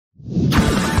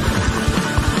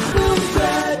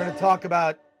talk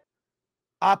about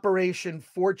Operation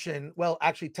Fortune. Well,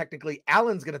 actually, technically,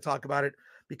 Alan's going to talk about it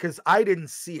because I didn't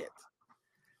see it.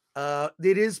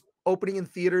 It is opening in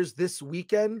theaters this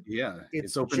weekend. Yeah,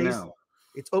 it's open now.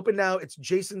 It's open now. It's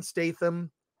Jason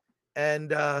Statham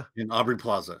and In Aubrey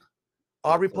Plaza.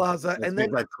 Aubrey Plaza, let's and make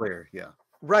then that clear. Yeah,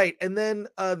 right, and then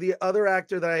the other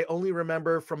actor that I only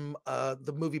remember from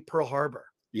the movie Pearl Harbor.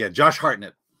 Yeah, Josh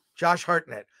Hartnett. Josh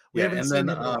Hartnett. We haven't seen him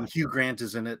in a while. Hugh Grant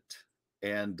is in it,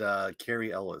 and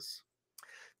Carrie Ellis.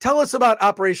 Tell us about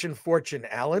Operation Fortune,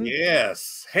 Alan.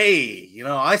 Yes. Hey,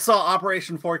 I saw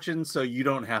Operation Fortune, so you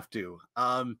don't have to.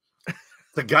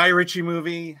 The Guy Ritchie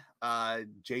movie.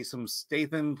 Jason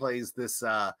Statham plays this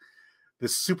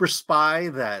super spy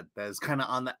that is kind of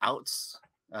on the outs.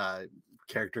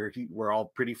 Character we're all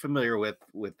pretty familiar with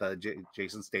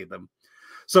Jason Statham.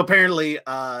 So apparently,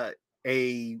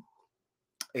 a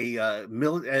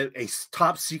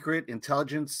top secret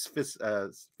intelligence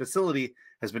facility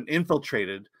has been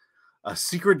infiltrated. A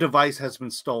secret device has been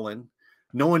stolen.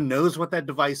 No one knows what that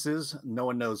device is. No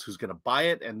one knows who's going to buy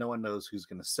it, and no one knows who's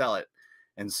going to sell it.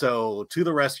 And so to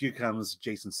the rescue comes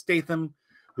Jason Statham,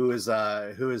 who is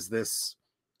this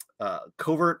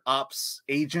covert ops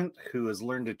agent who has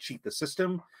learned to cheat the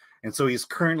system. And so he's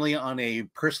currently on a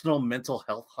personal mental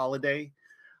health holiday,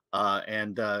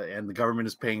 and the government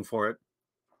is paying for it.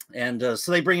 And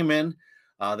so they bring him in.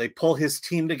 They pull his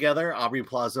team together. Aubrey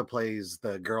Plaza plays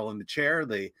the girl in the chair,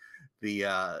 the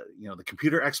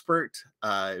computer expert.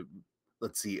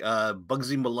 Let's see,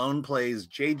 Bugsy Malone plays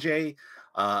JJ,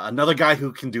 another guy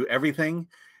who can do everything,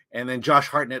 and then Josh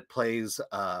Hartnett plays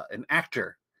an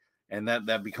actor, and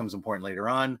that becomes important later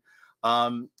on.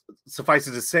 Suffice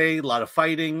it to say, a lot of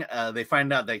fighting. They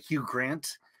find out that Hugh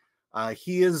Grant,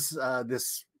 he is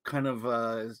this kind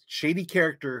of shady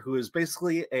character who is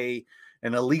basically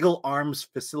an illegal arms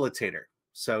facilitator.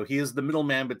 So he is the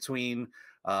middleman between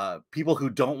people who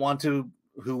don't want to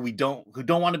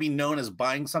be known as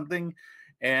buying something,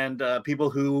 and people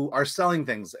who are selling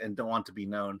things and don't want to be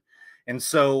known. And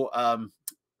so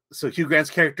Hugh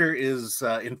Grant's character is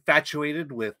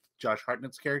infatuated with Josh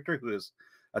Hartnett's character, who is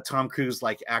a Tom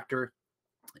Cruise-like actor.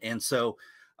 And so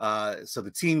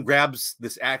the team grabs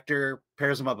this actor,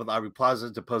 pairs him up with Aubrey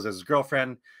Plaza to pose as his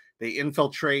girlfriend. They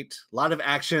infiltrate. A lot of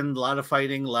action, a lot of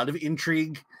fighting, a lot of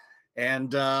intrigue,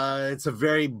 and it's a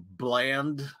very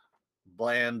bland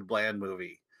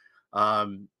movie.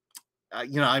 I'm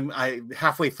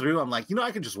halfway through. I'm like,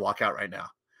 I could just walk out right now.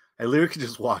 I literally could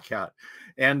just walk out.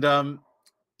 And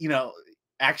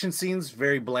action scenes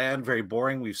very bland, very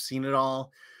boring. We've seen it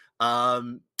all.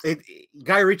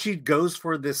 Guy Ritchie goes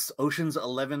for this Ocean's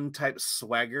 11 type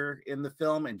swagger in the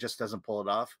film and just doesn't pull it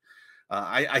off.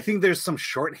 I think there's some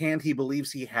shorthand he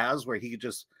believes he has where he could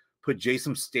just put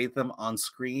Jason Statham on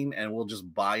screen and we'll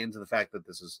just buy into the fact that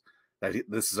this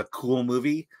is a cool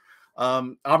movie.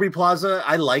 Aubrey Plaza,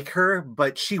 I like her,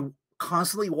 but she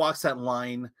constantly walks that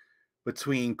line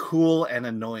between cool and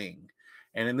annoying.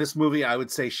 And in this movie, I would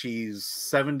say she's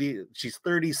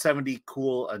 30, 70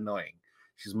 cool, annoying.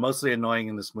 She's mostly annoying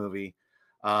in this movie.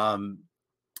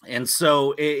 And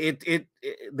so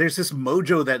there's this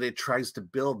mojo that it tries to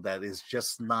build that is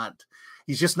just not,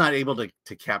 he's just not able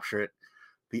to capture it.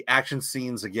 The action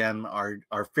scenes, again,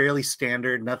 are fairly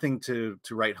standard, nothing to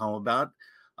write home about.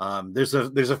 There's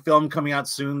a film coming out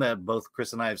soon that both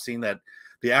Chris and I have seen that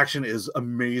the action is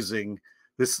amazing.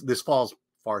 This falls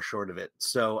far short of it.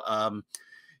 So,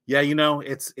 yeah,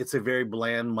 it's a very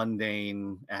bland,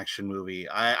 mundane action movie.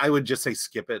 I would just say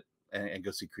skip it and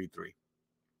go see Creed 3.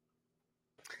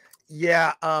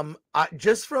 Yeah,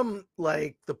 just from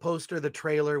like the poster, the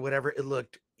trailer, whatever, it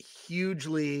looked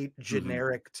hugely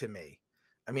generic to me.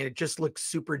 I mean, it just looks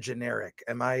super generic.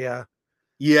 Am I?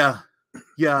 Yeah.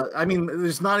 I mean,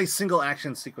 there's not a single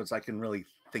action sequence I can really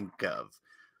think of,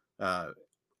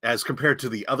 as compared to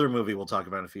the other movie we'll talk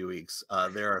about in a few weeks.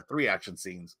 There are 3 action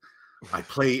scenes I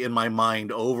play in my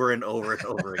mind over and over and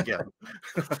over again.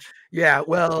 Yeah,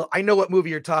 well, I know what movie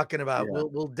you're talking about. Yeah.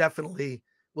 We'll definitely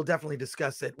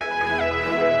discuss it.